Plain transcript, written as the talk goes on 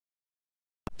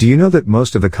Do you know that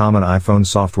most of the common iPhone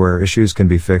software issues can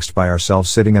be fixed by ourselves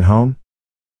sitting at home?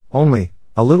 Only,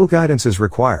 a little guidance is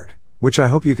required, which I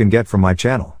hope you can get from my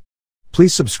channel.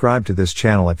 Please subscribe to this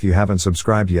channel if you haven't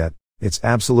subscribed yet, it's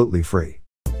absolutely free.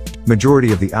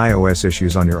 Majority of the iOS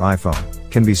issues on your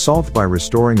iPhone can be solved by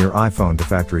restoring your iPhone to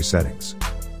factory settings.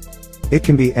 It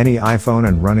can be any iPhone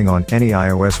and running on any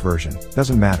iOS version,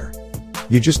 doesn't matter.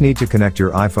 You just need to connect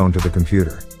your iPhone to the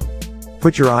computer.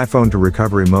 Put your iPhone to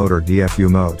recovery mode or DFU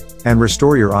mode, and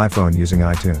restore your iPhone using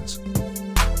iTunes.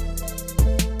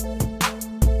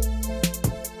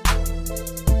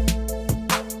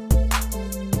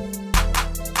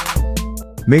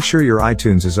 Make sure your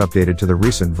iTunes is updated to the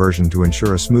recent version to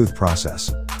ensure a smooth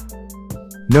process.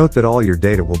 Note that all your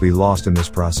data will be lost in this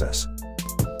process.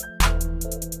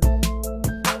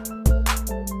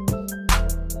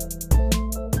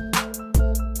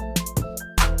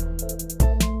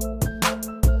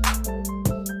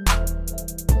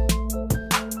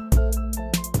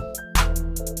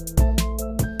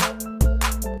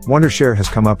 Wondershare has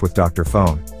come up with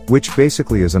Dr.Fone, which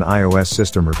basically is an iOS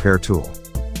system repair tool.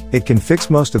 It can fix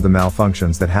most of the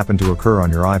malfunctions that happen to occur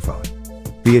on your iPhone.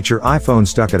 Be it your iPhone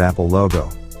stuck at Apple logo,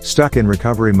 stuck in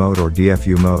recovery mode or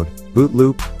DFU mode, boot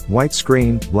loop, white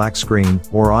screen, black screen,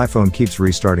 or iPhone keeps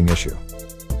restarting issue.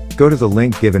 Go to the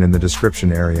link given in the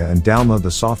description area and download the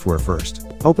software first.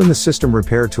 Open the system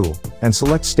repair tool, and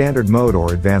select standard mode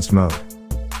or advanced mode.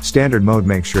 Standard mode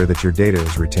makes sure that your data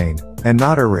is retained, and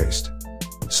not erased.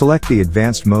 Select the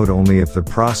advanced mode only if the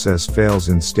process fails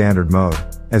in standard mode,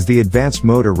 as the advanced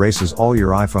mode erases all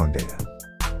your iPhone data.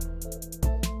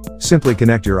 Simply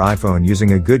connect your iPhone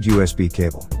using a good USB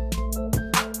cable.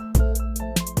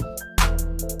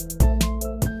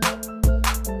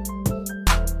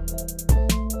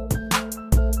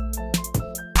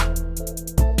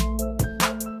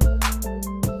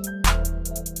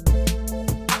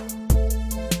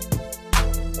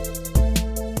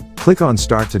 Click on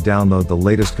Start to download the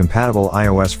latest compatible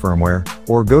iOS firmware,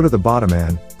 or go to the bottom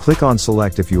and click on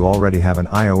Select if you already have an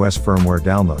iOS firmware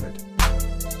downloaded.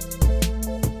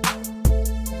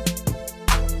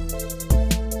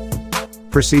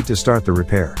 Proceed to start the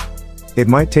repair. It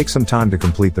might take some time to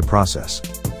complete the process.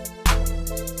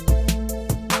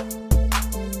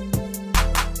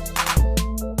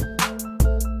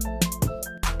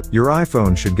 Your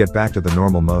iPhone should get back to the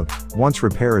normal mode once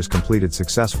repair is completed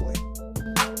successfully.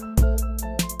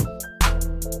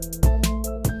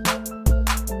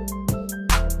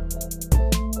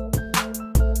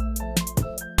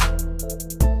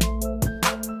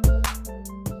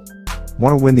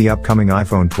 Want to win the upcoming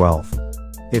iPhone 12?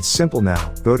 It's simple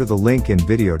now, go to the link in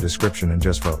video description and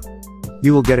just vote.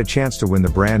 You will get a chance to win the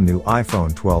brand new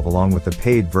iPhone 12 along with the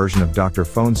paid version of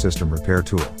Dr.Fone system repair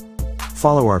tool.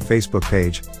 Follow our Facebook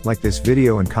page, like this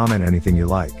video and comment anything you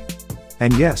like.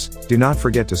 And yes, do not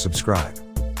forget to subscribe.